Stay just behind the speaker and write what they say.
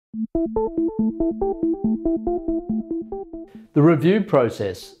The review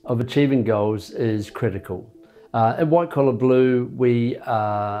process of achieving goals is critical. At White Collar Blue, we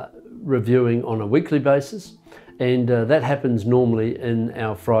are reviewing on a weekly basis, and that happens normally in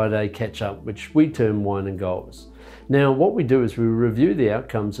our Friday catch-up, which we term Wine and Goals. Now, what we do is we review the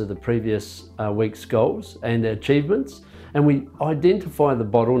outcomes of the previous week's goals and achievements, and we identify the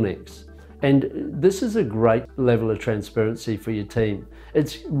bottlenecks. And this is a great level of transparency for your team.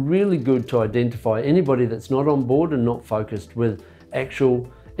 It's really good to identify anybody that's not on board and not focused with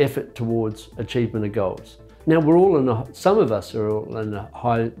actual effort towards achievement of goals. Now, some of us are all in a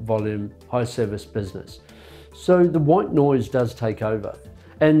high volume, high service business. So the white noise does take over.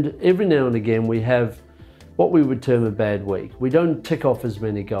 And every now and again we have what we would term a bad week. We don't tick off as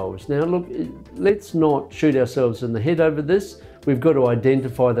many goals. Now look, let's not shoot ourselves in the head over this. We've got to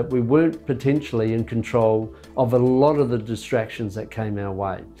identify that we weren't potentially in control of a lot of the distractions that came our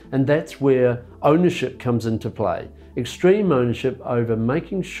way. And that's where ownership comes into play. Extreme ownership over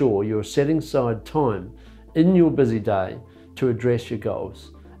making sure you're setting aside time in your busy day to address your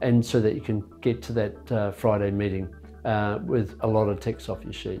goals, and so that you can get to that Friday meeting with a lot of ticks off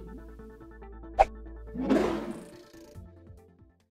your sheet.